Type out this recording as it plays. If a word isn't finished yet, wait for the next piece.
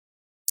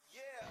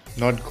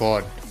Not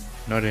God,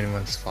 not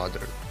anyone's father.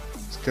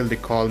 Still they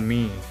call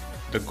me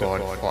the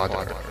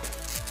Godfather.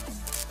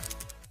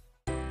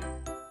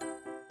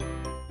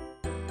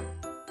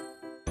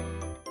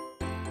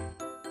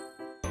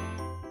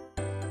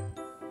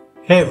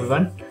 Hey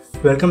everyone,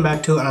 welcome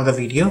back to another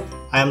video.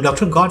 I am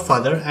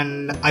DrGodFather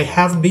and I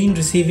have been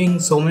receiving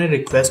so many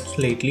requests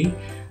lately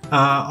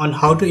on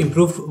how to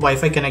improve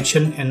Wi-Fi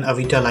connection in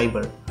Avita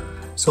liber.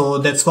 So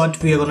that's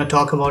what we are going to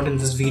talk about in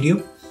this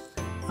video.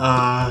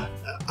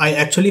 I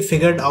actually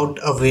figured out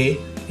a way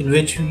in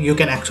which you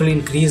can actually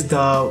increase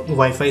the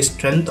Wi-Fi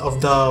strength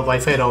of the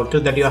Wi-Fi router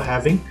that you are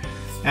having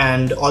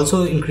and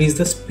also increase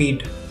the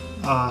speed.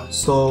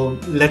 So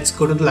let's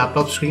go to the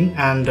laptop screen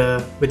and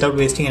without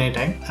wasting any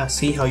time,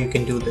 see how you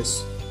can do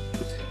this.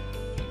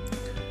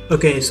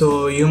 Okay,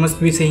 so you must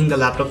be seeing the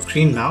laptop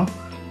screen now.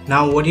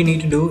 Now what you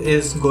need to do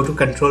is go to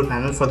control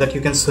panel. For that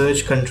you can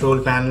search control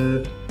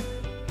panel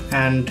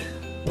and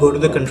go to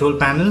the control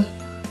panel.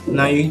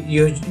 Now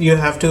you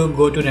have to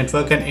go to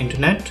network and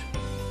internet,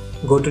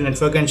 go to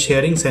network and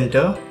sharing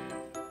center.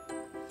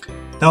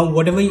 Now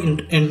whatever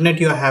internet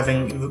you are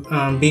having,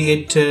 be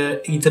it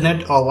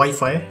Ethernet or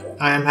Wi-Fi,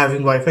 I am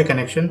having Wi-Fi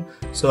connection,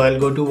 so I'll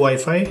go to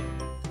Wi-Fi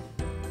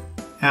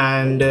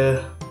and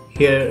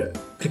here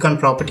click on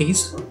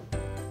properties.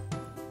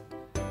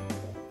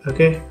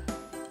 Okay,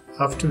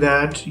 after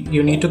that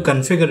you need to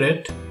configure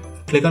it.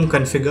 Click on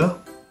configure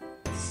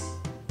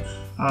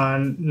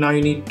and now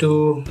you need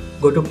to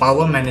go to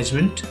power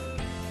management.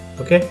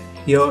 Okay,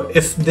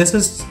 if this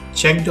is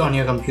checked on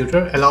your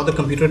computer, allow the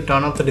computer to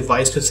turn off the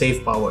device to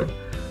save power.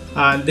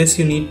 This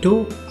you need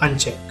to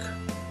uncheck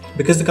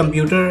because the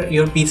computer,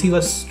 your PC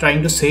was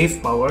trying to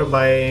save power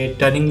by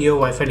turning your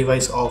Wi-Fi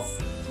device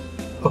off.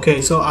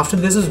 Okay, so after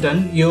this is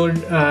done, your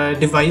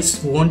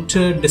device won't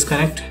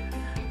disconnect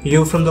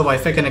you from the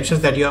Wi-Fi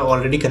connections that you are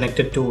already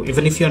connected to,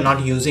 even if you are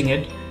not using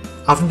it.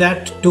 After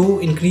that, to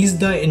increase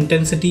the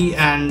intensity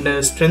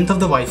and strength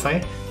of the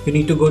Wi-Fi, you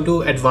need to go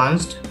to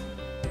advanced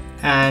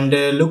and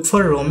look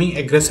for roaming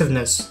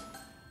aggressiveness.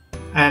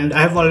 And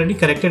I have already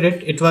corrected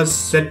it. It was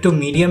set to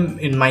medium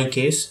in my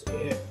case.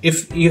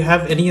 If you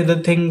have any other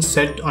thing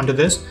set onto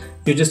this,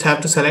 you just have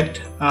to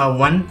select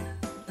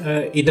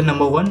either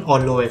number 1 or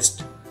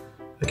lowest.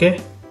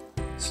 Okay,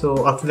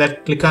 so after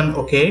that click on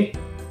OK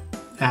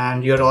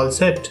and you're all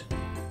set.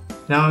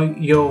 Now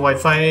your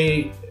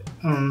Wi-Fi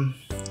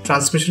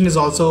transmission is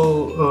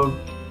also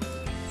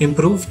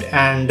improved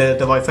and the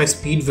Wi-Fi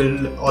speed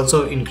will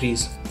also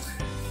increase.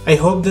 I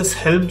hope this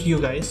helped you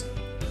guys.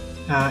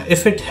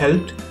 If it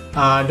helped,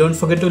 don't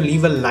forget to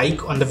leave a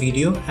like on the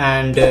video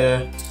and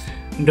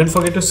don't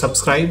forget to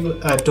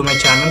subscribe to my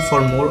channel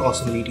for more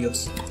awesome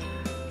videos.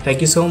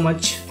 Thank you so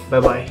much. Bye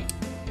bye.